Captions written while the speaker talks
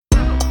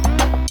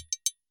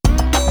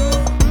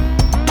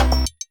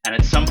And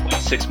at some point,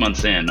 6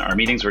 months in, our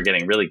meetings were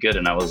getting really good.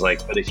 And I was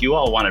like, but if you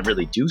all want to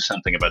really do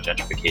something about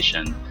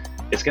gentrification,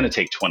 it's going to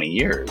take 20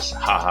 years.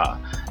 Haha.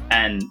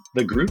 And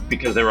the group,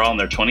 because they were all in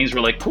their 20s, were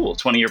like, cool,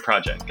 20-year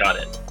project. Got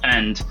it.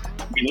 And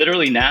we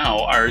literally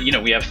now are,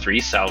 we have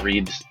 3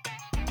 salaried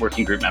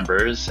working group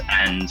members,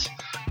 and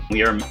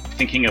we are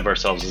thinking of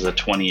ourselves as a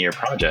 20-year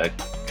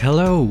project.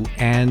 Hello,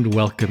 and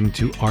welcome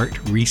to Art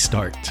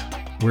Restart,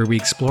 where we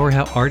explore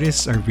how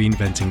artists are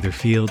reinventing their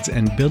fields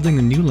and building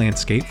a new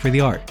landscape for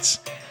the arts.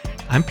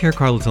 I'm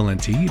Piercarlo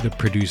Talenti, the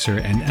producer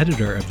and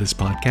editor of this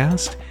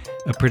podcast,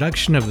 a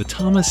production of the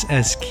Thomas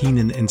S.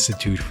 Keenan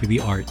Institute for the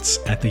Arts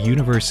at the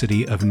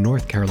University of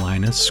North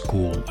Carolina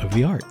School of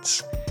the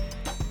Arts.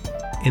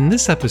 In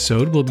this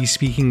episode, we'll be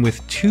speaking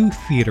with 2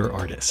 theater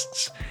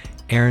artists,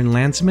 Erin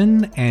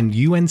Landsman and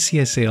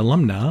UNCSA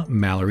alumna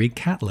Mallory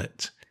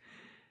Catlett.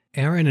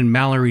 Erin and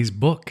Mallory's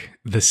book,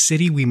 The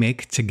City We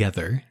Make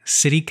Together,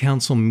 City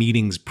Council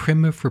Meetings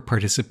Primer for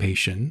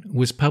Participation,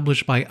 was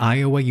published by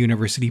Iowa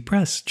University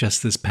Press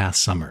just this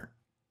past summer.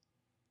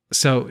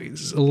 So, a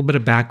little bit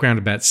of background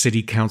about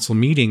City Council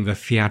Meeting, the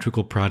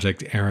theatrical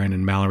project Erin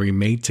and Mallory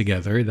made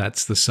together.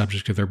 That's the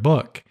subject of their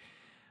book.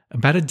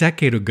 About a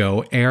decade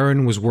ago,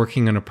 Erin was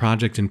working on a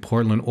project in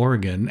Portland,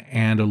 Oregon,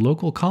 and a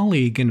local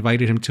colleague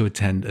invited him to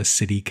attend a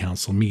city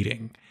council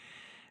meeting.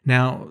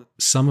 Now,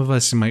 some of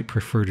us might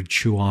prefer to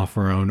chew off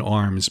our own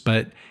arms,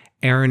 but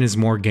Erin is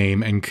more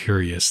game and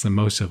curious than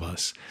most of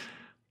us.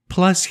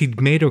 Plus, he'd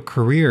made a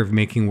career of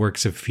making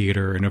works of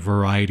theater in a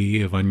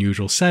variety of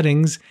unusual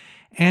settings,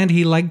 and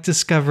he liked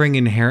discovering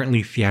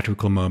inherently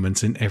theatrical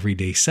moments in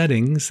everyday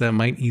settings that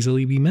might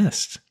easily be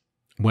missed.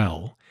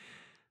 Well,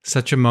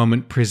 such a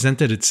moment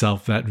presented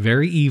itself that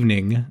very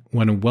evening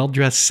when a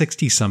well-dressed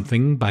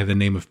 60-something by the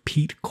name of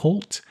Pete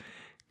Colt,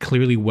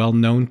 clearly well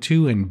known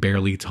to and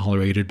barely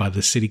tolerated by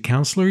the city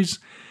councilors,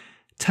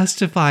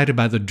 testified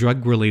about the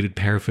drug-related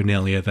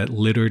paraphernalia that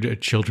littered a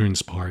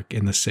children's park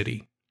in the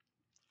city.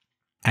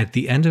 At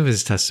the end of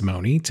his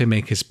testimony, to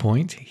make his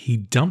point, he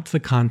dumped the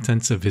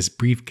contents of his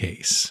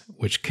briefcase,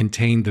 which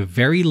contained the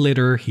very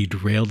litter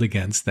he'd railed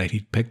against that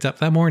he'd picked up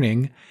that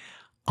morning,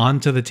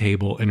 onto the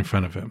table in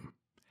front of him.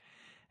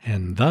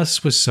 And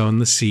thus was sown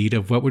the seed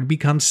of what would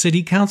become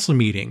City Council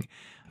Meeting,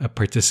 a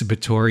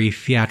participatory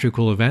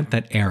theatrical event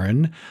that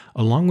Erin,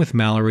 along with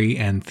Mallory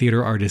and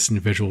theater artist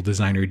and visual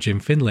designer Jim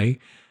Finlay,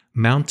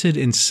 mounted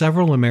in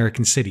several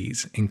American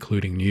cities,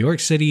 including New York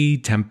City,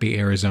 Tempe,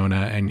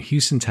 Arizona, and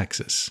Houston,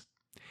 Texas.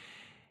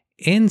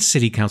 In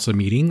City Council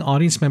Meeting,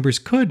 audience members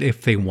could,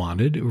 if they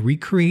wanted,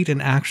 recreate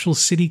an actual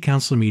City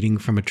Council meeting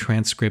from a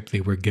transcript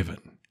they were given.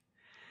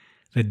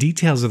 The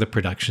details of the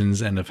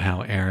productions and of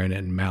how Erin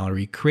and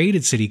Mallory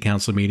created City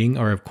Council Meeting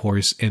are, of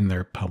course, in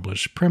their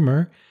published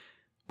primer,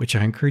 which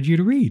I encourage you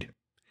to read.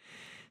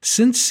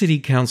 Since City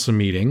Council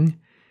Meeting,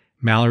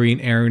 Mallory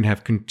and Erin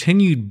have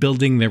continued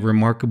building their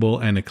remarkable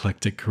and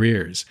eclectic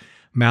careers.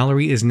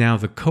 Mallory is now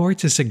the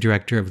co-artistic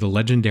director of the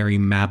legendary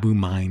Mabou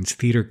Mines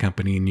Theater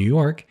Company in New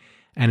York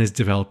and is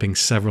developing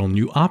several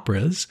new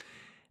operas,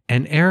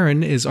 and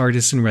Erin is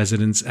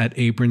artist-in-residence at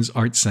Abrons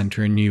Art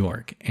Center in New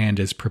York and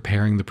is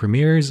preparing the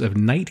premieres of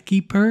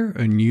Nightkeeper,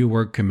 a new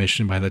work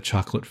commissioned by the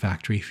Chocolate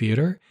Factory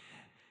Theater,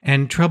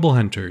 and Trouble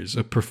Hunters,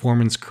 a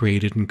performance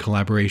created in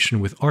collaboration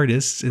with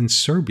artists in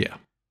Serbia.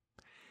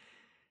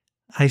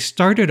 I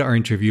started our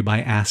interview by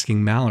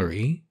asking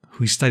Mallory,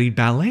 who studied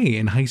ballet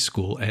in high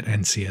school at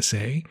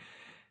NCSA,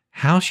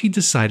 how she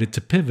decided to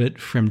pivot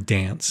from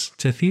dance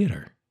to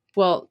theater.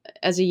 Well,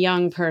 as a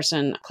young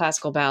person,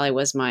 classical ballet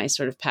was my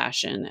sort of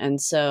passion.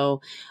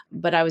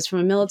 But I was from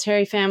a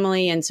military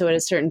family. And so at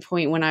a certain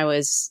point when I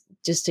was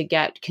just to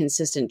get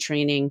consistent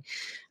training,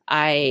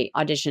 I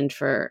auditioned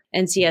for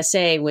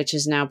NCSA, which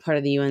is now part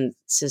of the UN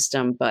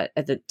system, but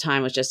at the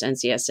time was just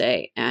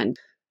NCSA. And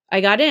I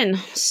got in.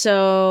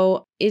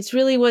 So it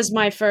really was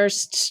my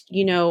first,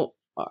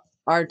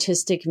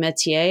 artistic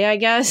métier, I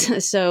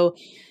guess. So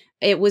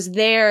it was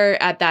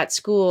there at that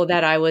school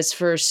that I was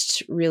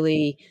first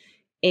really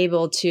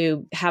able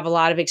to have a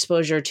lot of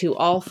exposure to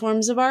all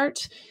forms of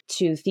art,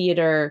 to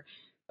theater.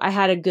 I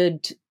had a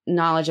good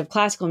knowledge of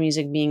classical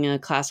music, being a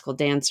classical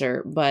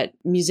dancer, but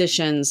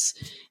musicians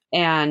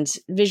and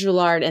visual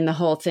art and the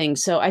whole thing.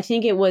 So I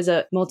think it was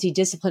a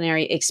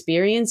multidisciplinary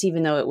experience,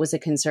 even though it was a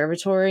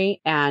conservatory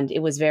and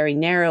it was very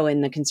narrow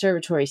in the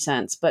conservatory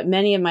sense. But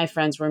many of my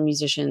friends were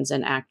musicians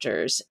and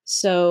actors.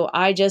 So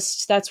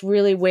that's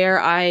really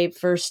where I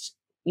first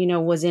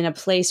was in a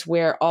place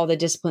where all the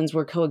disciplines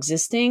were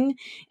coexisting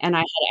and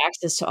I had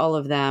access to all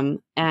of them.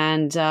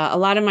 And a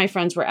lot of my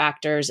friends were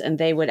actors and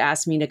they would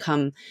ask me to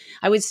come.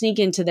 I would sneak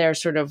into their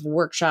sort of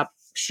workshop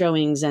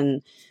showings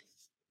and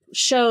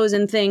shows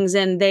and things.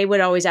 And they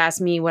would always ask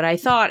me what I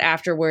thought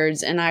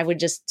afterwards. And I would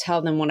just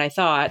tell them what I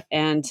thought.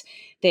 And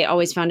they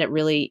always found it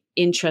really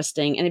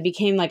interesting. And it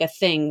became like a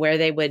thing where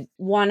they would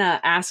want to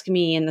ask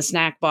me in the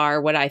snack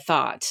bar what I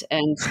thought.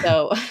 And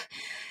so...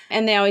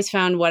 And they always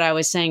found what I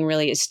was saying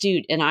really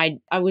astute. And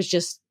I was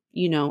just,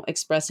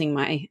 expressing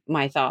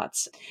my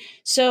thoughts.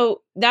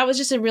 So that was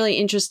just a really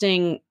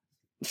interesting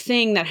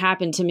thing that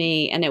happened to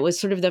me. And it was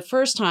sort of the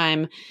first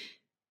time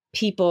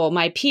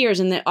my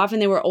peers, and often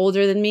they were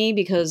older than me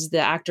because the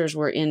actors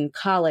were in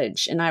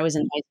college and I was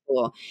in high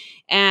school.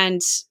 And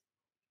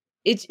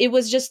it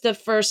was just the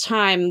first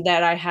time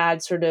that I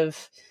had sort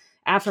of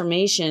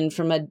affirmation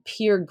from a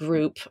peer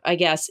group, I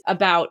guess,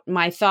 about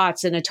my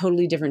thoughts in a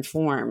totally different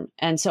form.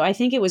 And so I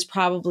think it was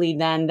probably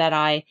then that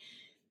I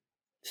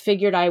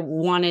figured I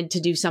wanted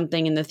to do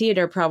something in the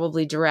theater,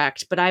 probably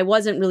direct, but I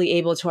wasn't really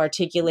able to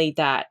articulate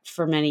that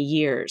for many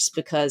years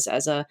because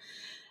as a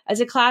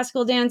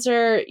classical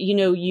dancer,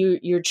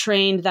 you're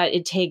trained that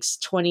it takes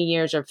 20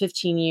 years or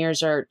 15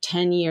 years or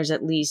 10 years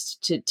at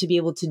least to be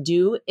able to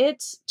do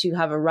it, to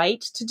have a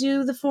right to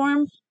do the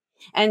form.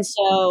 And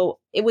so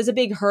it was a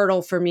big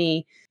hurdle for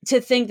me to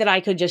think that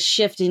I could just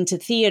shift into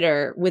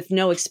theater with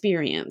no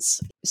experience.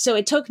 So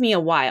it took me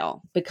a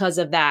while because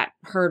of that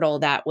hurdle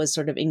that was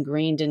sort of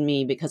ingrained in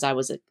me because I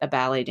was a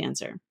ballet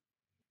dancer.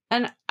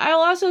 And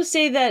I'll also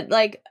say that,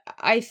 like,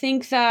 I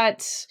think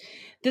that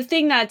the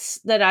thing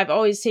that I've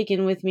always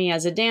taken with me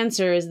as a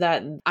dancer is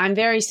that I'm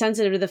very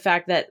sensitive to the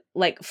fact that,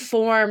 like,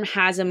 form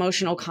has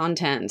emotional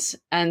content.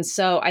 And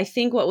so I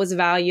think what was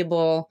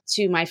valuable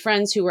to my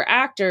friends who were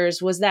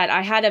actors was that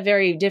I had a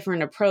very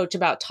different approach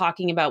about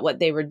talking about what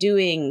they were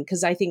doing,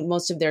 because I think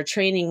most of their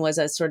training was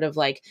a sort of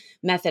like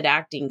method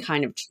acting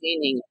kind of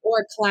training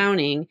or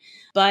clowning.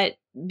 But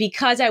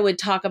because I would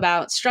talk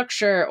about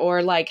structure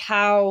or like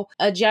how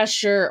a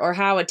gesture or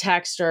how a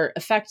text or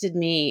affected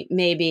me,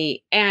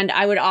 maybe. And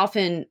I would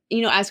often,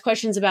 ask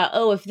questions about,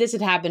 oh, if this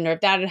had happened or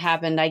if that had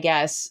happened, I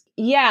guess.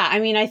 Yeah. I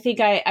mean, I think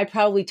I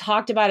probably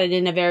talked about it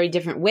in a very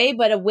different way,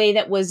 but a way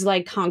that was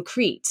like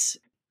concrete.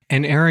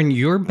 And Aaron,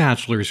 your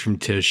bachelor's from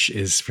Tisch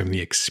is from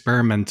the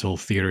experimental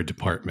theater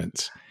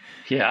department.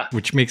 Yeah.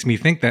 Which makes me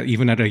think that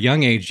even at a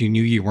young age, you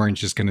knew you weren't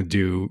just going to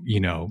do,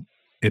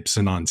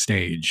 Ibsen on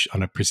stage,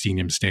 on a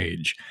proscenium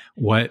stage.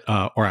 Or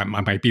I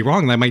might be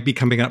wrong, that might be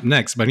coming up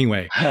next. But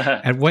anyway,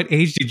 at what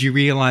age did you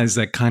realize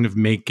that kind of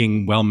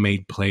making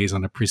well-made plays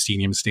on a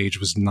proscenium stage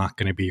was not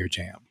going to be your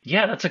jam?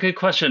 Yeah, that's a good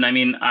question. I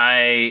mean,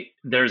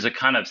 there's a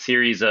kind of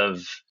series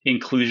of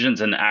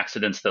inclusions and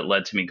accidents that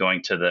led to me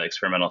going to the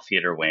experimental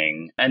theater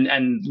wing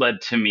and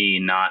led to me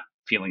not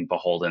feeling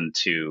beholden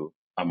to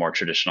a more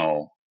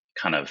traditional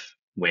kind of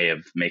way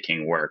of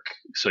making work.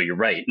 So you're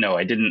right. No,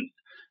 I didn't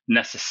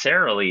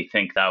necessarily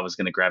think that I was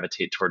going to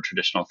gravitate toward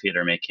traditional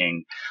theater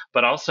making,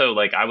 but also,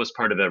 like, I was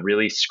part of a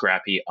really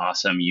scrappy,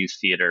 awesome youth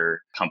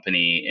theater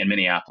company in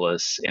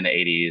Minneapolis in the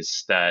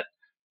 80s that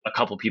a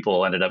couple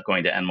people ended up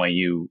going to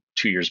NYU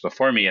 2 years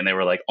before me, and they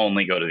were like,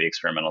 only go to the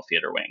experimental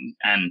theater wing.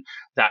 And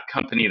that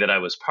company that I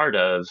was part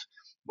of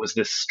was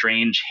this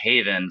strange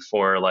haven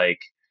for like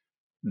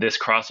this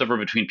crossover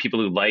between people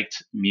who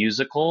liked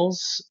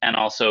musicals and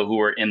also who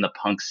were in the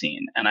punk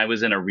scene. And I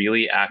was in a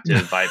really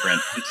active,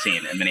 vibrant punk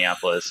scene in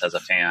Minneapolis as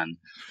a fan.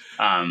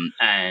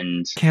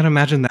 And can't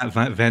imagine that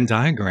Venn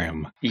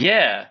diagram.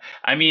 Yeah.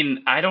 I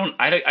mean,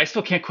 I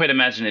still can't quite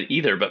imagine it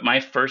either, but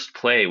my first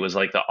play was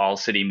like the all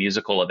city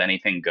musical of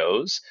Anything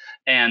Goes.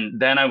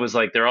 And then I was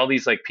like, there are all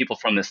these like people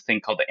from this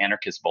thing called the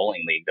Anarchist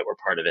Bowling League that were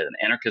part of it. And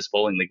Anarchist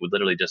Bowling League would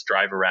literally just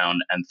drive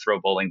around and throw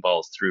bowling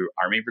balls through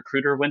Army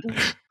recruiter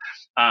windows.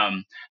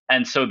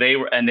 And so they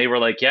were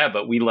like, yeah,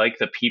 but we like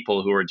the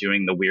people who are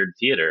doing the weird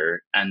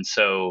theater. And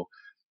so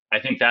I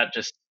think that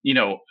just,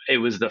 it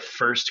was the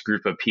first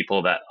group of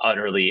people that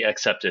utterly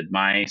accepted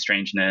my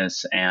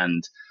strangeness.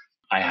 And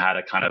I had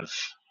a kind of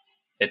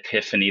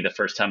epiphany the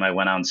first time I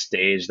went on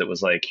stage that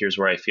was like, here's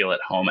where I feel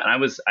at home. And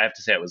I have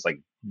to say, I was like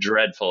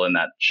dreadful in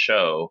that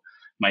show.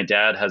 My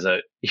dad has a,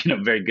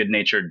 very good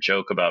natured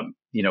joke about,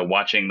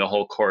 watching the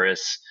whole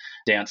chorus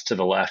dance to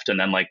the left. And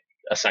then like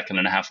a second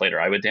and a half later,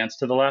 I would dance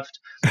to the left.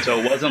 So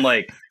it wasn't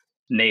like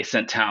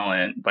nascent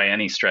talent by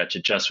any stretch.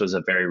 It just was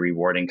a very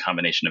rewarding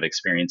combination of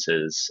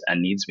experiences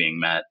and needs being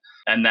met.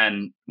 And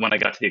then when I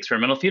got to the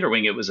experimental theater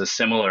wing, it was a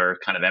similar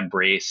kind of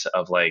embrace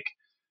of like,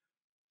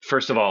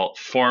 first of all,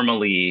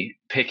 formally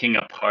picking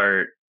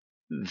apart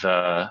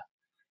the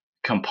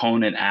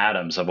component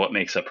atoms of what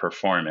makes a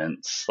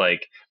performance.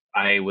 Like,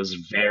 I was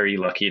very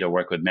lucky to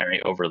work with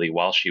Mary Overly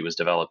while she was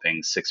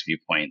developing Six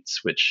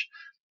Viewpoints, which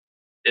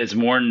is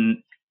more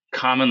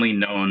commonly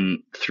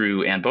known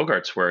through Anne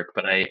Bogart's work,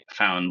 but I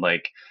found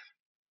like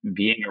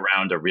being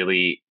around a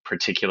really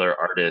particular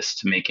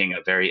artist making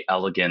a very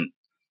elegant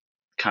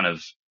kind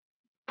of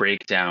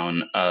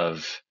breakdown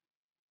of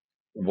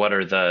what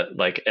are the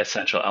like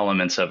essential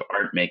elements of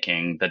art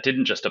making that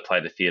didn't just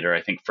apply to theater,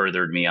 I think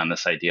furthered me on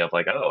this idea of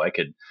like, oh, I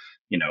could,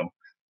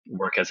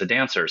 work as a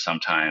dancer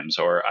sometimes,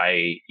 or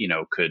I,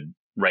 could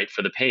write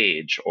for the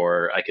page,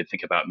 or I could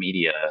think about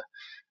media.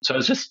 So it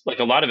was just like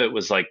a lot of it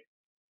was like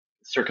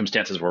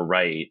circumstances were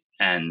right.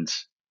 And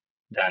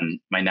then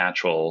my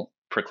natural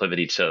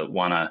proclivity to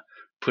want to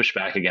push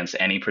back against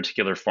any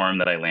particular form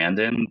that I land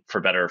in,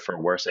 for better or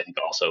for worse, I think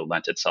also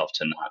lent itself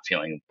to not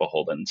feeling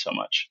beholden so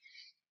much.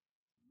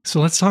 So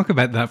let's talk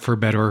about that, for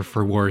better or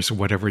for worse,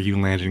 whatever you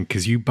land in,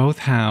 because you both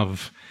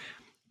have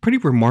pretty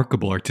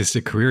remarkable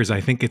artistic careers.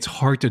 I think it's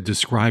hard to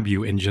describe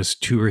you in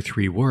just 2 or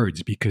 3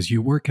 words because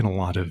you work in a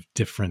lot of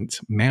different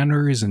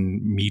manners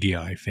and media,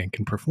 I think,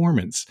 and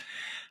performance.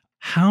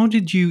 How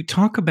did you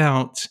talk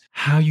about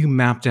how you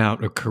mapped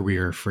out a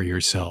career for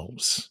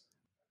yourselves?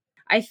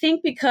 I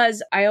think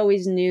because I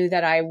always knew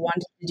that I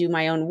wanted to do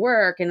my own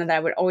work and that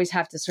I would always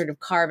have to sort of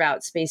carve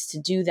out space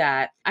to do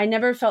that, I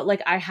never felt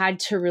like I had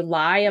to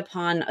rely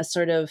upon a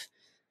sort of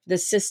the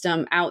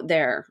system out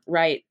there,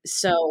 right?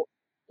 So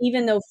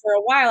even though for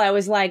a while I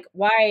was like,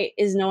 why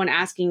is no one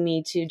asking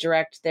me to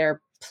direct their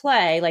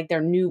play, like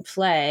their new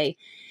play?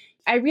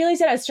 I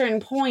realized at a certain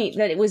point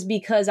that it was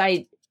because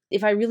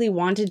if I really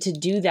wanted to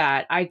do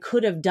that, I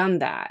could have done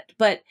that.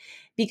 But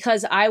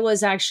because I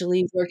was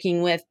actually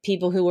working with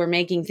people who were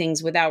making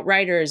things without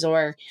writers,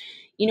 or,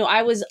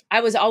 I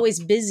was always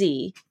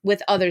busy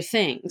with other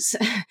things.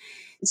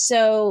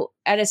 So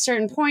at a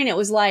certain point, it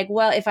was like,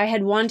 well, if I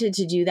had wanted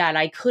to do that,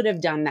 I could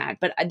have done that.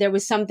 But there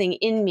was something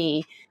in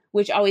me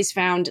which always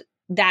found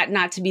that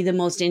not to be the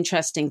most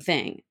interesting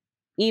thing,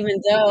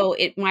 even though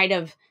it might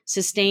have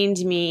sustained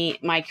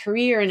my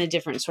career in a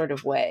different sort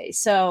of way.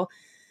 So,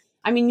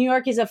 I mean, New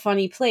York is a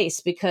funny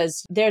place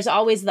because there's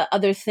always the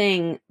other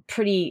thing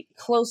pretty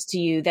close to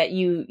you that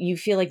you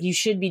feel like you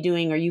should be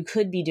doing or you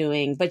could be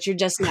doing, but you're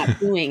just not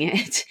doing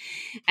it.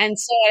 And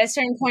so at a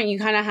certain point, you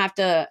kind of have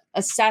to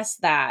assess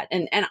that.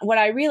 And what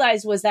I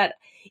realized was that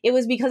it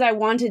was because I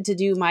wanted to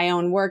do my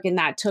own work, and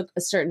that took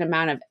a certain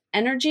amount of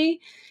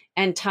energy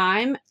and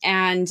time.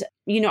 And,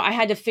 I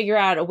had to figure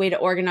out a way to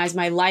organize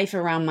my life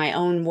around my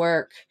own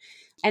work.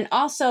 And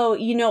also,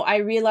 I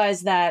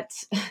realized that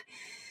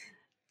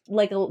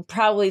like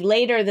probably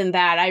later than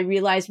that, I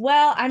realized,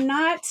 well,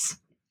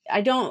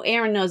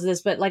 Aaron knows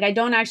this, but like, I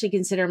don't actually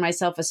consider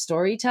myself a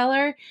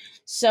storyteller.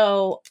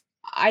 So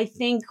I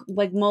think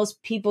like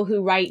most people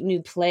who write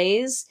new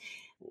plays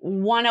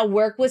want to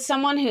work with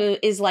someone who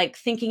is like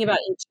thinking about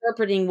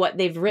interpreting what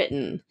they've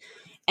written.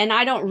 And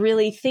I don't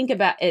really think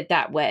about it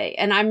that way.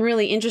 And I'm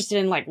really interested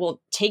in like,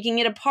 well, taking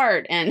it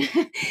apart, and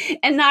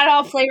and not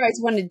all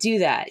playwrights want to do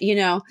that,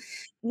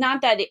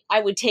 Not that I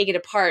would take it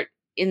apart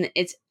in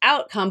its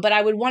outcome, but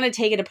I would want to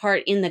take it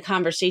apart in the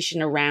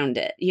conversation around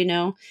it,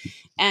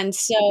 And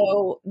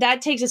so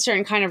that takes a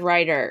certain kind of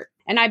writer.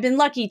 And I've been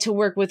lucky to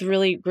work with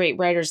really great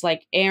writers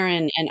like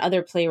Aaron and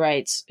other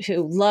playwrights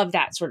who love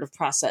that sort of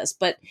process.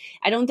 But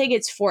I don't think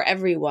it's for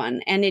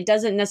everyone. And it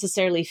doesn't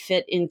necessarily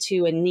fit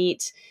into a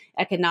neat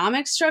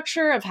economic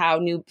structure of how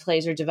new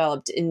plays are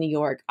developed in New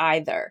York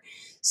either.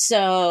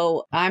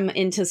 So I'm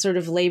into sort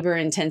of labor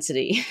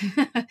intensity.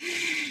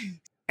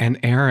 And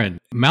Aaron,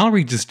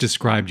 Mallory just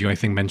described you, I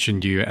think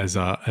mentioned you as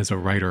a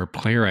writer or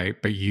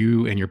playwright, but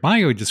you in your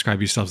bio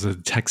describe yourselves as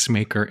a text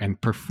maker and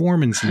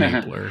performance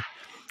enabler.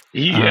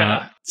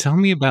 Yeah. Tell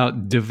me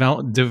about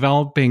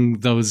developing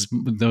those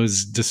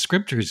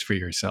descriptors for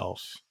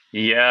yourself.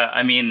 Yeah,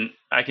 I mean,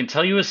 I can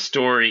tell you a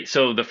story.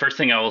 So the first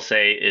thing I will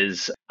say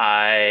is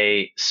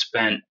I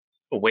spent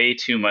way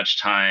too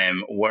much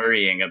time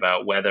worrying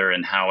about whether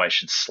and how I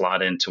should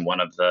slot into one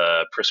of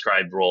the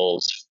prescribed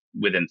roles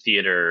within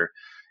theater,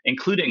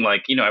 including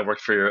like, I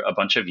worked for a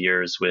bunch of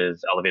years with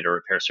Elevator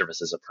Repair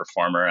Service as a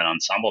performer and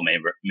ensemble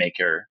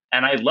maker.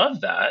 And I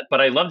loved that,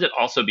 but I loved it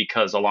also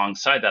because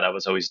alongside that, I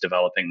was always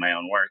developing my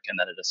own work. And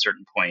that at a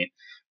certain point,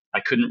 I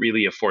couldn't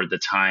really afford the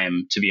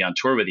time to be on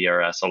tour with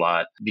ERS a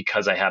lot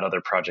because I had other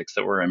projects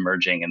that were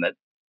emerging and that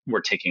were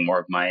taking more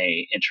of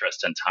my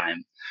interest and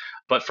time.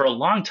 But for a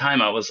long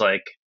time, I was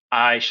like,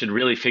 I should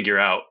really figure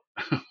out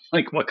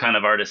like what kind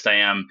of artist I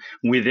am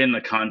within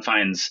the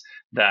confines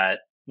that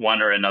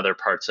one or another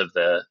parts of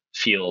the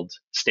field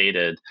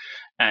stated.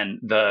 And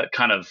the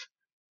kind of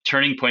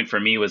turning point for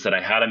me was that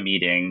I had a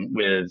meeting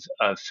with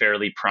a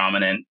fairly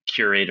prominent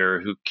curator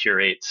who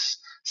curates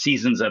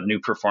seasons of new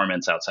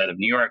performance outside of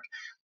New York,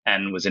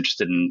 and was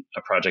interested in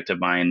a project of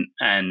mine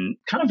and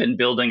kind of in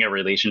building a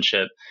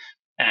relationship.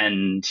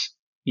 And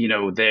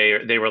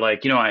they were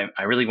like,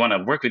 I really want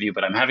to work with you,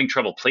 but I'm having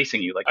trouble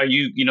placing you. Like, are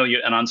you,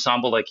 you're an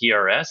ensemble like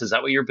ERS? Is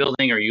that what you're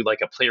building? Are you like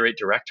a playwright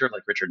director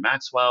like Richard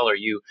Maxwell? Are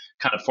you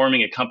kind of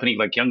forming a company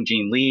like Young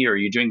Jean Lee? Or are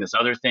you doing this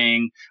other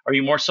thing? Are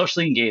you more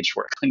socially engaged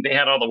work? Like, they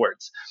had all the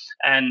words.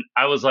 And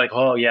I was like,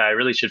 oh yeah, I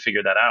really should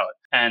figure that out.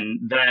 And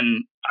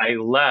then I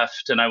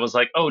left and I was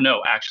like, oh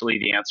no, actually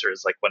the answer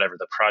is like whatever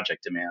the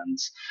project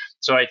demands.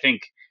 So I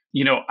think,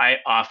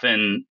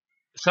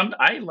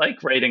 I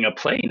like writing a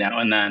play now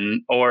and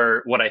then,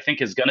 or what I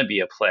think is going to be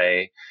a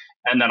play,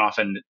 and then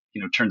often,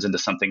 turns into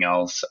something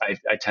else.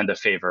 I tend to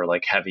favor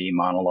like heavy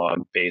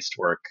monologue based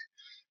work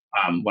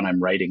when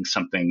I'm writing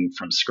something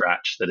from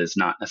scratch that is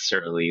not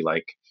necessarily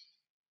like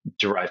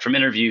derived from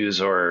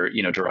interviews or,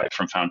 derived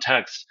from found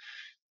text.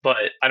 But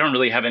I don't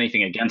really have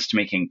anything against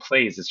making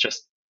plays. It's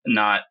just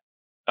not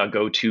a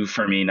go-to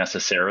for me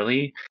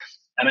necessarily.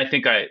 And I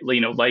think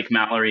like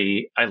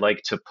Mallory, I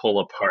like to pull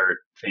apart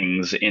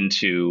things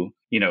into,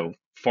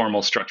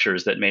 formal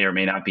structures that may or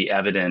may not be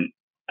evident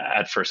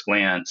at first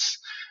glance.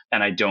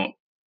 And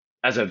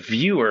as a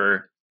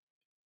viewer,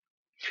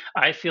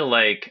 I feel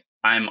like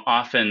I'm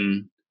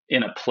often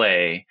in a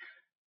play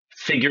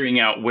figuring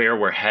out where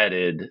we're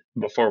headed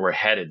before we're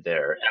headed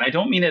there. And I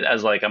don't mean it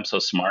as like I'm so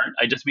smart.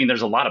 I just mean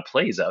there's a lot of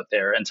plays out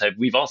there, and so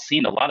we've all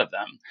seen a lot of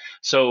them.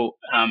 So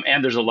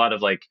and there's a lot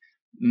of like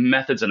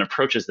methods and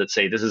approaches that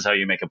say this is how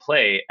you make a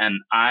play.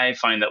 And I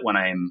find that when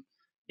I'm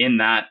in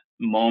that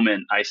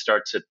moment, I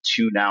start to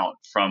tune out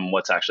from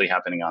what's actually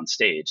happening on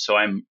stage. So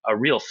I'm a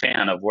real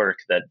fan of work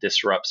that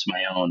disrupts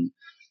my own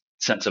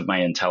sense of my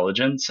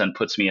intelligence and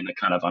puts me in a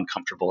kind of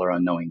uncomfortable or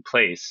unknowing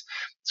place.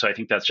 So I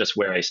think that's just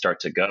where I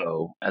start to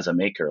go as a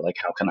maker. Like,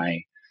 how can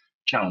I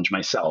challenge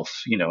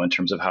myself, in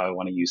terms of how I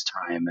want to use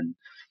time and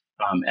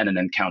an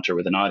encounter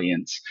with an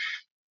audience.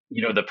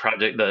 The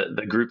project,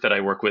 the group that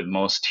I work with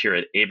most here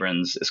at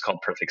Abrons is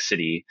called Perfect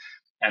City,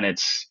 and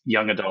it's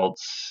young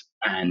adults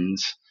and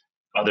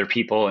other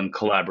people in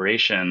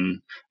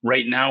collaboration.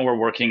 Right now, we're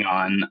working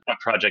on a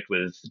project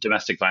with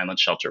domestic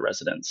violence shelter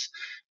residents.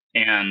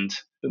 And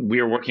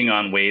we're working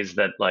on ways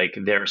that like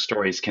their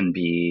stories can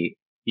be,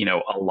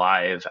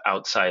 alive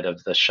outside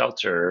of the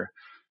shelter.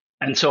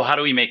 And so how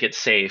do we make it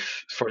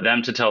safe for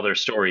them to tell their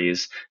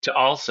stories, to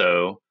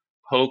also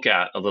poke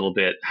at a little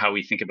bit how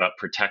we think about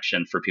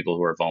protection for people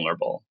who are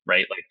vulnerable,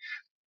 right? Like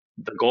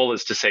the goal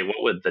is to say, what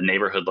would the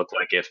neighborhood look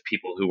like if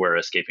people who were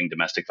escaping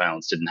domestic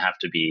violence didn't have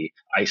to be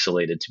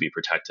isolated to be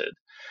protected?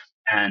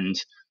 And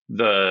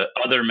the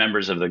other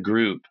members of the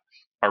group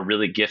are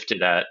really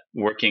gifted at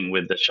working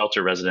with the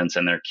shelter residents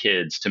and their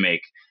kids to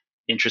make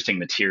interesting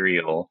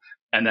material.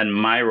 And then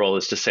my role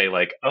is to say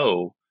like,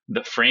 oh,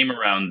 the frame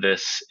around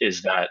this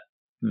is that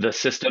the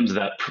systems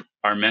that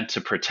are meant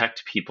to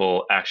protect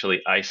people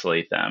actually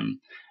isolate them.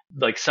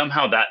 Like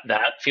somehow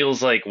that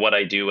feels like what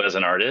I do as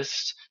an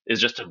artist is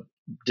just to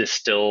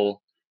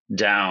distill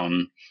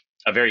down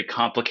a very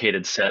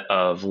complicated set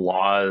of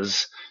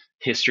laws,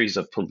 histories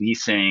of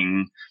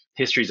policing,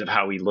 histories of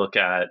how we look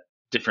at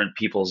different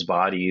people's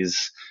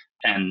bodies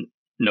and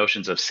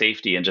notions of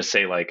safety, and just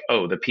say like,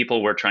 oh, the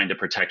people we're trying to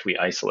protect, we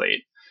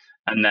isolate.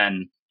 And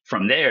then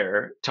from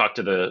there, talk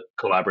to the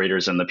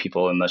collaborators and the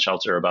people in the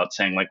shelter about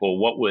saying like, well,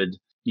 what would,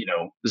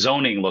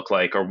 zoning look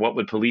like, or what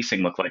would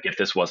policing look like if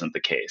this wasn't the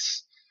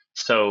case?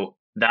 So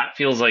that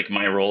feels like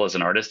my role as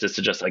an artist is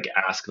to just like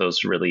ask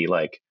those really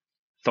like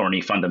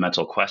thorny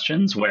fundamental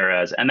questions.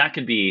 And that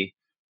could be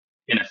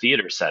in a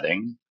theater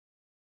setting.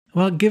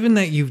 Well, given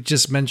that you've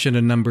just mentioned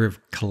a number of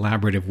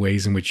collaborative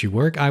ways in which you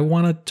work, I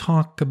want to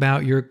talk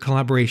about your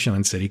collaboration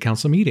on City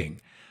Council meeting.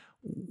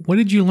 What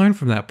did you learn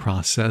from that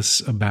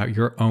process about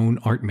your own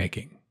art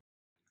making?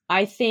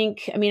 I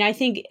think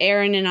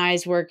Aaron and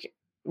I's work,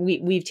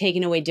 we've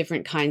taken away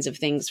different kinds of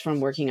things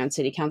from working on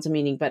City Council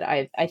meeting. But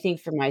I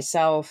think for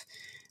myself,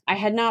 I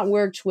had not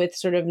worked with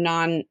sort of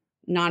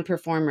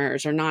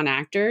non-performers or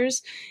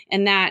non-actors.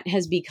 And that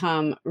has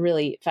become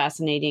really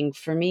fascinating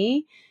for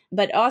me.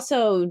 But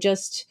also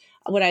just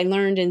what I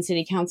learned in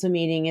City Council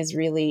meeting is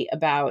really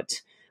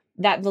about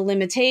that the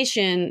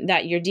limitation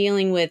that you're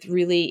dealing with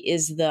really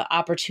is the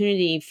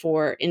opportunity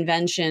for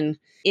invention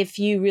if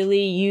you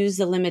really use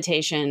the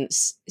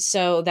limitations,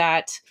 so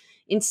that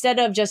instead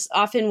of just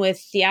often with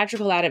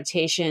theatrical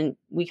adaptation,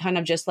 we kind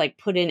of just like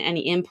put in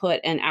any input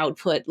and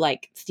output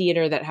like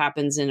theater that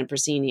happens in a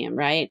proscenium,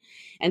 right?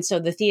 And so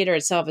the theater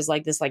itself is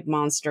like this like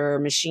monster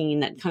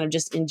machine that kind of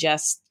just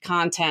ingests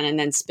content and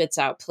then spits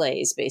out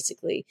plays,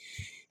 basically.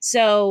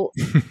 So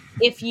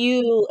if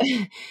you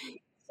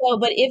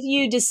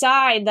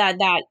decide that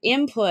that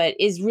input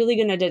is really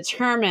going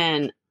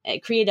to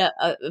create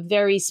a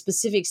very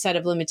specific set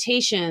of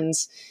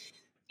limitations,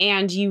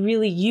 and you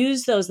really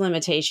use those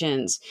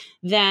limitations,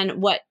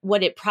 then what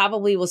it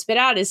probably will spit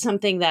out is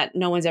something that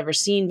no one's ever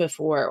seen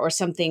before, or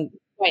something,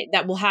 right,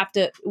 that will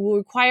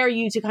require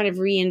you to kind of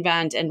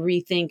reinvent and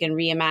rethink and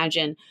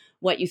reimagine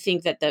what you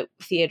think that the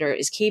theater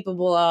is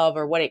capable of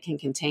or what it can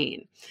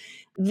contain.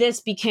 This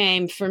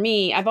became, for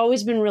me, I've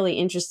always been really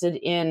interested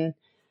in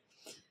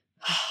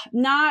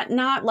not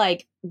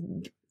like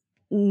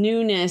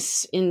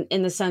newness in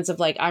the sense of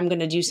like, I'm going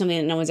to do something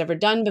that no one's ever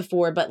done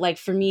before. But like,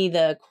 for me,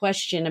 the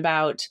question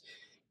about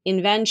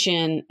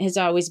invention has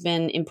always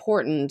been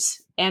important.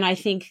 And I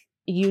think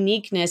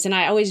uniqueness, and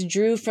I always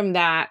drew from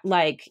that,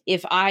 like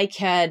if I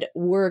could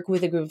work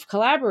with a group of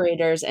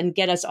collaborators and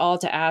get us all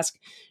to ask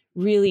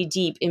really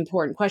deep,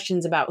 important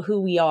questions about who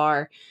we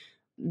are,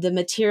 the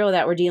material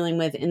that we're dealing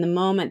with in the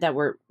moment that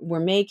we're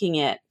making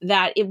it,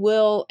 that it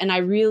will, and I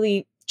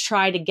really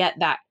try to get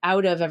that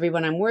out of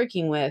everyone I'm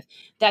working with,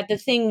 that the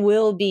thing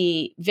will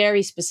be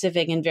very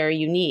specific and very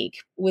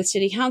unique. With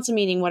City Council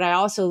meeting, what I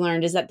also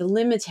learned is that the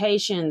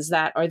limitations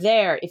that are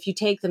there, if you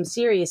take them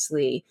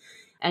seriously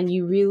and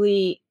you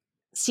really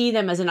see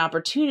them as an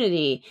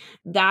opportunity,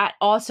 that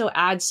also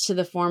adds to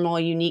the formal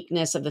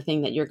uniqueness of the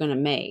thing that you're going to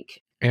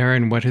make.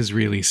 Aaron, what has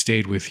really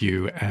stayed with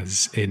you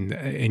as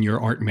in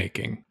your art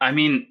making? I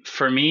mean,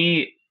 for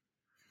me,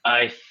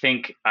 I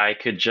think I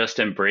could just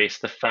embrace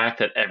the fact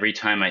that every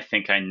time I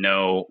think I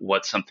know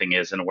what something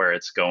is and where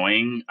it's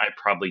going, I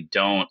probably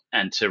don't.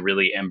 And to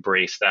really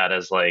embrace that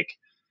as like,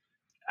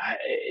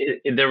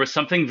 there was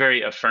something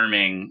very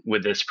affirming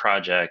with this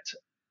project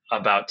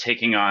about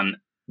taking on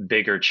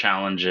bigger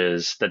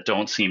challenges that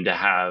don't seem to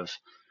have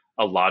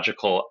a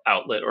logical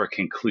outlet or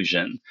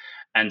conclusion.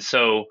 And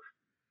so,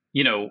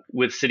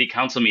 with city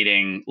council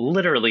meeting,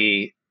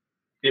 literally,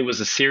 it was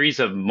a series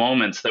of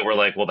moments that were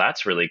like, well,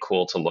 that's really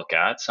cool to look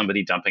at.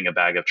 Somebody dumping a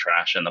bag of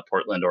trash in the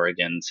Portland,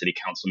 Oregon city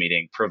council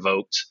meeting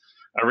provoked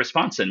a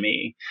response in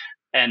me.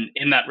 And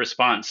in that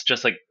response,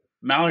 just like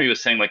Mallory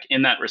was saying, like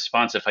in that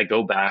response, if I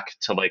go back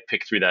to like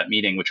pick through that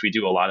meeting, which we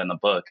do a lot in the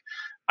book,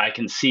 I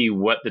can see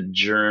what the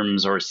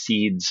germs or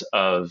seeds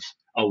of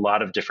a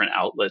lot of different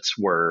outlets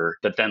were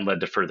that then led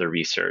to further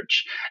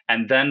research.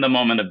 And then the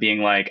moment of being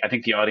like, I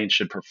think the audience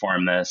should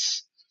perform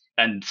this,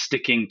 and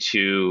sticking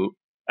to,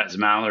 as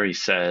Mallory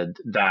said,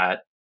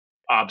 that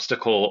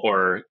obstacle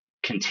or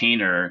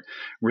container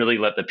really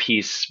let the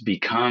piece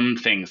become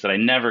things that I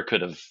never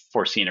could have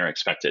foreseen or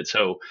expected.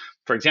 So,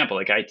 for example,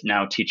 like I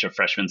now teach a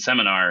freshman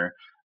seminar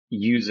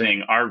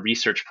using our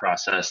research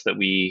process that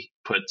we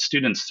put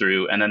students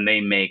through, and then they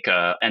make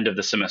a end of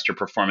the semester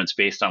performance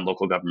based on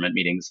local government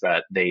meetings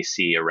that they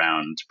see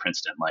around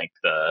Princeton, like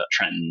the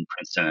Trenton,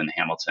 Princeton, and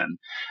Hamilton.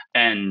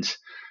 And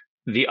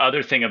the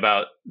other thing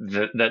about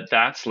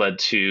that's led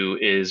to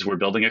is we're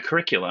building a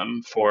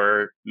curriculum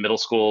for middle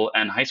school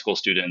and high school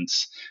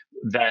students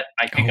that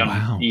I think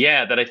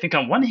that I think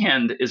on one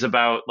hand is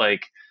about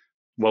like,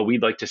 well,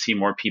 we'd like to see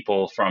more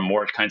people from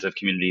more kinds of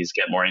communities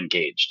get more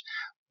engaged.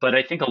 But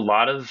I think a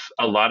lot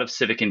of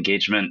civic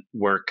engagement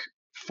work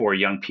for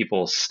young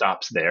people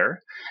stops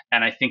there.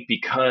 And I think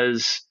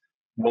because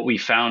what we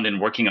found in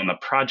working on the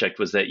project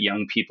was that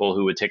young people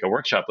who would take a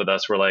workshop with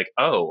us were like,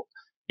 oh,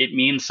 it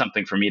means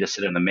something for me to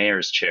sit in the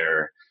mayor's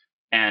chair.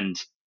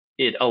 And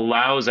it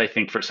allows, I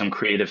think, for some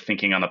creative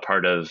thinking on the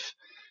part of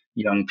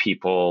young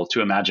people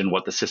to imagine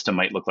what the system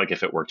might look like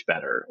if it worked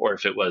better, or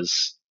if it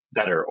was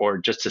better, or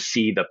just to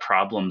see the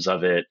problems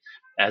of it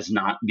as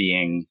not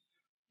being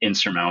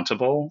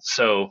insurmountable.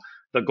 So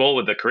the goal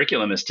with the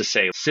curriculum is to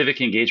say civic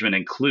engagement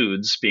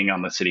includes being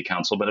on the city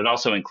council, but it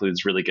also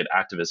includes really good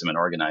activism and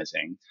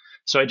organizing.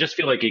 So I just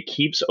feel like it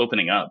keeps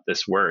opening up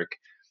this work.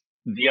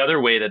 The other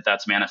way that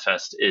that's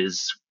manifest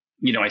is,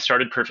 I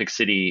started Perfect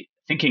City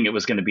thinking it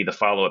was going to be the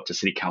follow-up to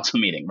city council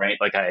meeting, right?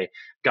 Like I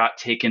got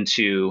taken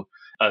to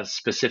a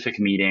specific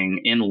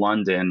meeting in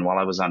London while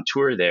I was on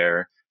tour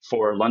there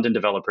for London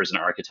developers and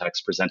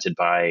architects, presented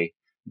by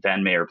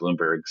then Mayor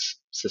Bloomberg's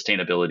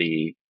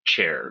sustainability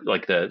chair,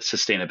 like the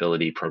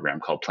sustainability program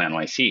called Plan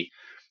YC.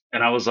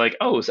 And I was like,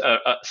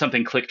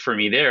 something clicked for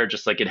me there,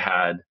 just like it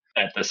had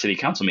at the city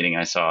council meeting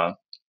I saw.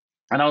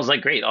 And I was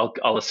like, great,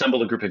 I'll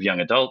assemble a group of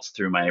young adults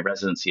through my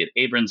residency at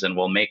Abrams, and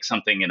we'll make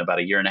something in about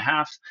a year and a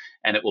half,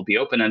 and it will be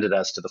open-ended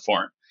as to the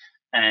form.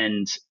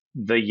 And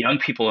the young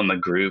people in the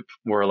group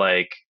were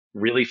like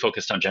really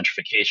focused on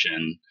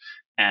gentrification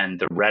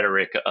and the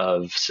rhetoric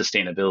of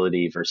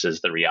sustainability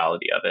versus the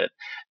reality of it.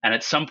 And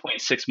at some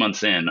point, 6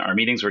 months in, our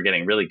meetings were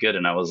getting really good.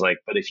 And I was like,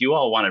 but if you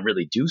all want to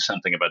really do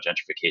something about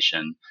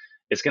gentrification,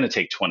 it's going to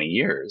take 20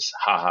 years.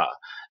 Haha.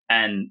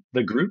 And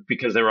the group,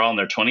 because they were all in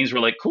their 20s, were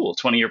like, cool,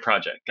 20-year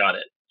project. Got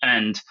it.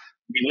 And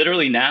we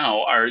literally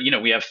now are,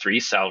 we have 3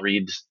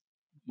 salaried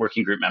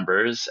working group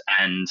members,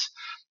 and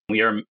we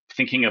are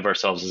thinking of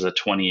ourselves as a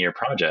 20-year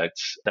project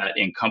that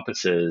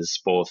encompasses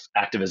both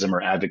activism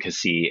or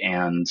advocacy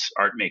and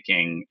art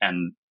making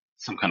and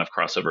some kind of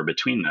crossover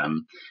between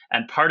them.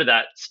 And part of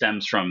that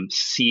stems from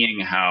seeing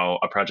how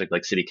a project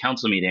like City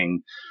Council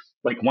meeting,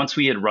 like once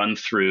we had run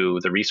through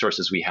the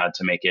resources we had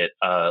to make it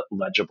a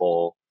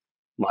legible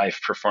live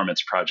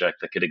performance project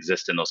that could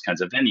exist in those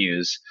kinds of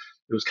venues,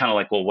 it was kind of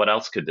like, well, what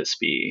else could this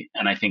be?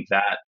 And I think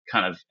that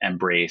kind of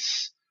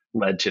embrace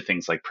led to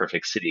things like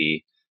Perfect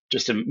City.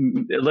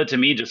 It led to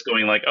me just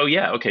going like, oh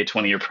yeah, okay,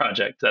 20-year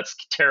project. That's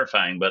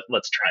terrifying, but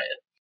let's try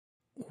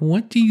it.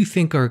 What do you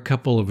think are a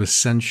couple of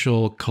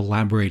essential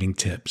collaborating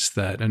tips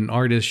that an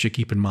artist should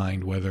keep in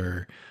mind,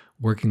 whether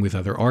working with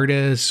other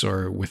artists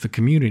or with the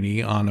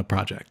community on a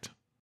project?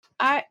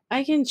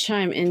 I can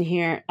chime in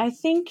here. I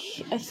think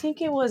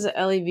it was an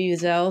Elie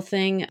Wiesel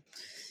thing.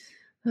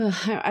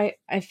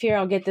 I fear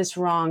I'll get this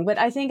wrong, but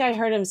I think I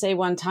heard him say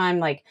one time,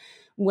 like,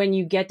 when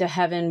you get to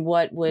heaven,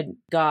 what would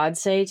God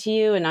say to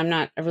you? And I'm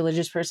not a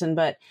religious person,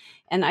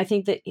 and I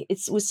think that it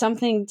was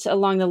something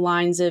along the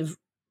lines of,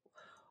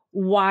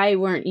 why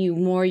weren't you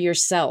more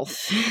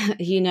yourself?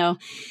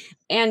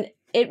 And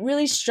it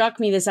really struck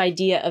me, this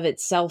idea of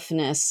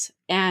itselfness.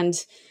 And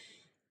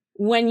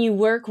when you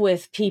work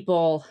with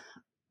people,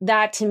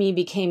 that to me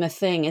became a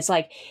thing. It's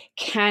like,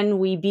 can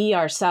we be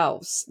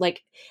ourselves?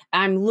 Like,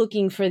 I'm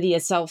looking for the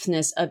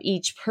selfness of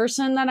each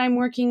person that I'm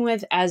working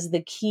with as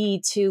the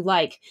key to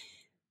like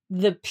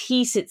the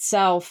piece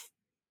itself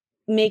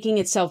making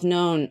itself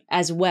known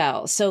as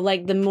well. So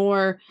like the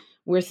more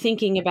we're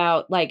thinking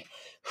about like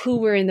who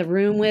we're in the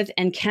room with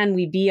and can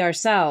we be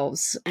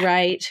ourselves,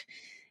 right?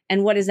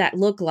 And what does that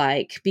look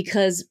like?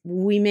 Because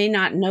we may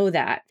not know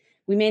that.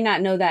 We may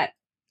not know that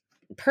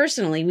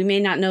personally, we may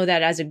not know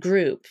that as a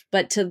group,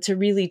 but to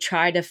really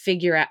try to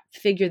figure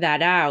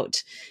that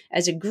out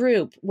as a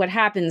group, what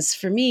happens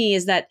for me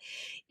is that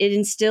it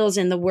instills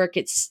in the work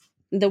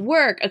the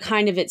work a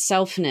kind of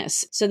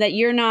itselfness, so that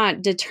you're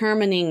not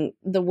determining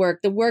the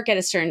work. The work at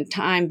a certain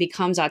time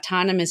becomes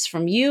autonomous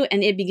from you,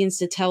 and it begins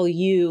to tell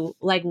you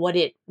like what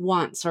it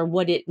wants or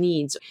what it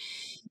needs.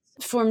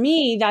 For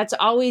me, that's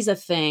always a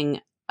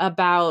thing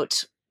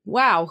about,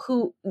 wow,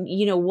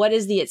 what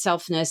is the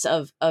itselfness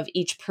of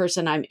each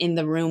person I'm in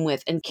the room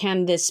with? And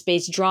can this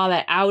space draw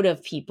that out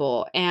of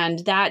people? And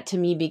that to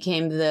me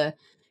became the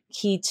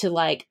key to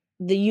like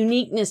the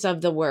uniqueness of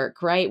the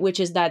work, right? Which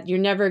is that you're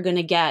never going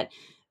to get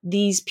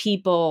these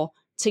people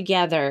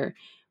together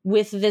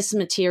with this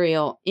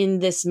material in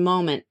this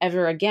moment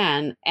ever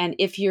again. And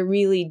if you're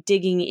really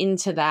digging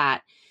into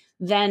that,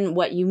 then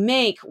what you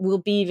make will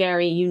be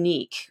very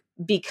unique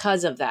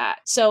because of that.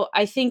 So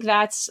I think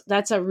that's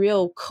a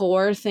real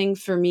core thing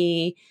for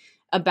me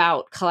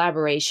about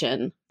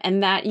collaboration,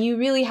 and that you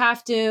really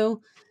have to,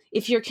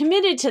 if you're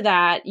committed to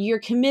that, you're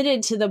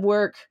committed to the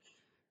work.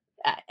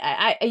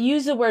 I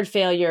use the word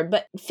failure,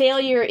 but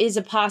failure is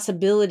a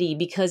possibility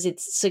because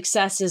its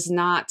success is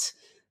not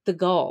the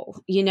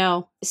goal,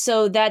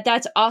 So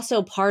that's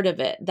also part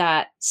of it,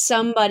 that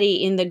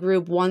somebody in the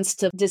group wants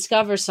to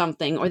discover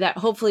something, or that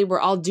hopefully we're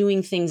all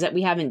doing things that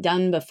we haven't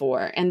done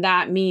before. And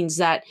that means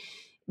that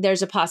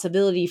there's a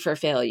possibility for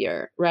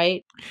failure,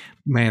 right?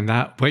 Man,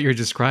 what you're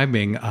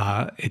describing,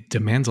 it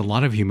demands a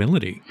lot of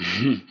humility.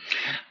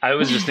 I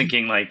was just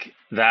thinking like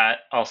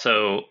that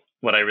also.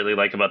 What I really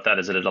like about that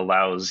is that it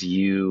allows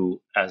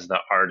you as the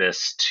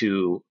artist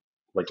to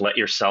like let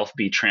yourself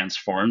be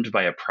transformed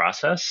by a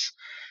process.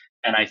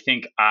 And I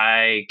think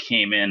I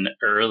came in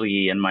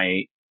early in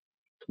my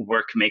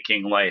work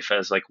making life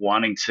as like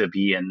wanting to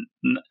be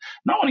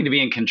not wanting to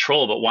be in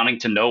control, but wanting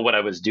to know what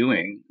I was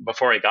doing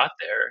before I got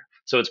there.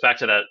 So it's back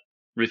to that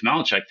Ruth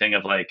Malachek thing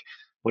of like,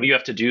 what do you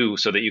have to do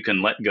so that you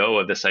can let go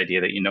of this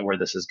idea that you know where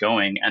this is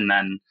going? And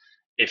then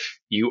if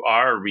you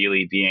are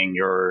really being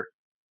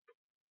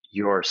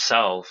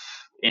yourself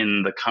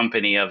in the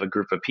company of a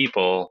group of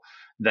people,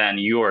 then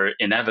you are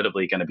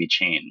inevitably going to be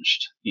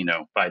changed,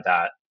 by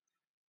that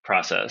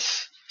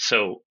process.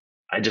 So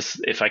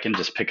if I can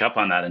just pick up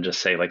on that and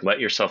just say, like, let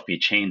yourself be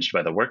changed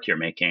by the work you're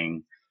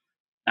making.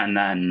 And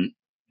then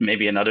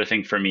maybe another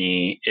thing for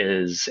me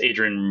is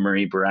Adrienne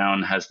Maree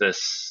Brown has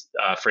this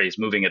phrase,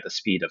 moving at the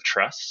speed of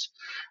trust.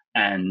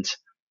 And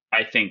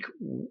I think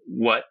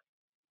what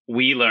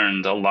we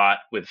learned a lot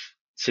with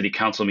city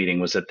council meeting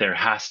was that there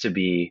has to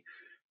be,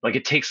 like,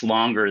 it takes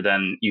longer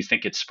than you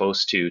think it's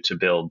supposed to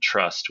build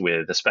trust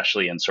with,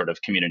 especially in sort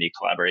of community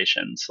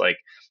collaborations, like,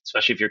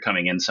 especially if you're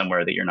coming in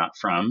somewhere that you're not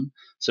from.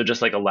 So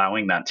just like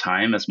allowing that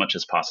time as much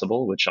as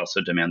possible, which also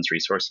demands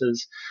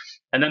resources.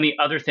 And then the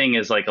other thing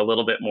is like a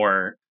little bit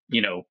more,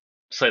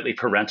 slightly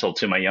parental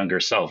to my younger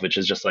self, which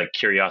is just like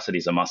curiosity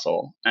is a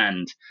muscle,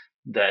 and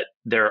that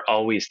there are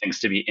always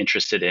things to be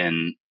interested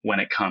in when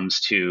it comes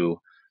to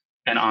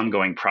an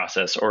ongoing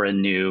process or a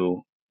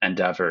new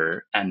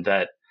endeavor. And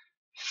that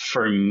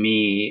for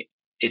me,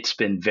 it's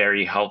been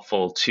very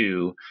helpful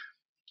to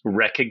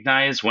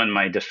recognize when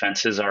my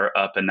defenses are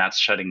up and that's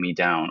shutting me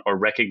down, or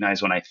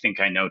recognize when I think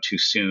I know too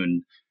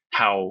soon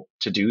how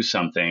to do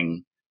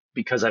something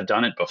because I've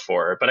done it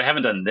before, but I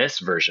haven't done this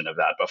version of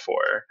that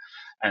before.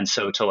 And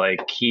so to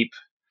like keep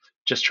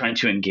just trying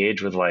to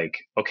engage with like,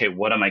 okay,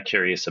 what am I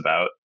curious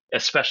about?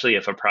 Especially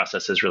if a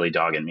process is really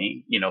dogging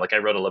me. Like I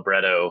wrote a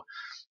libretto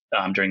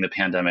during the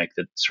pandemic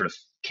that sort of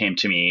came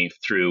to me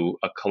through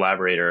a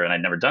collaborator, and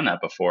I'd never done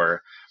that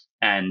before.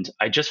 And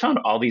I just found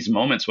all these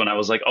moments when I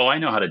was like, oh, I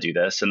know how to do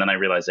this. And then I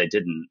realized I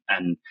didn't.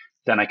 And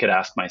then I could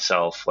ask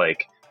myself,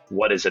 like,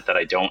 what is it that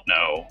I don't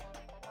know?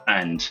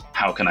 And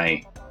how can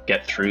I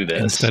get through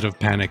this? Instead of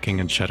panicking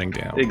and shutting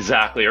down.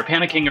 Exactly. Or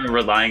panicking or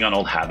relying on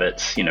old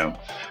habits,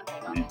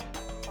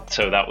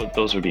 So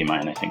those would be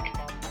mine, I think.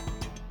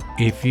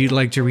 If you'd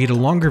like to read a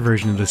longer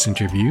version of this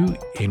interview,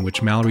 in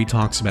which Mallory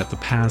talks about the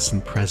past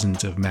and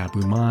present of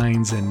Mabou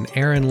Mines, and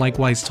Aaron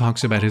likewise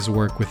talks about his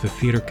work with the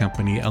theater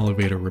company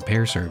Elevator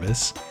Repair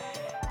Service,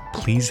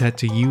 please head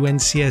to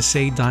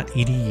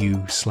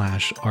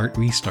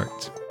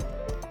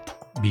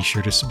uncsa.edu/artrestart. Be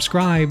sure to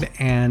subscribe,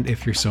 and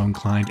if you're so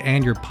inclined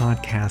and your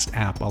podcast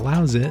app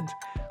allows it,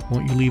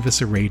 won't you leave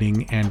us a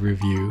rating and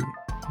review?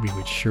 We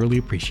would surely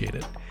appreciate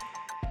it.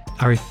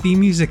 Our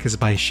theme music is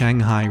by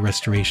Shanghai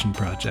Restoration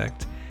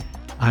Project.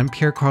 I'm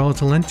Pier Carlo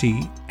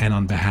Talenti, and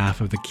on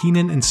behalf of the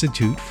Kenan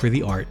Institute for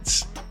the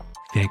Arts,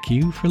 thank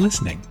you for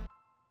listening.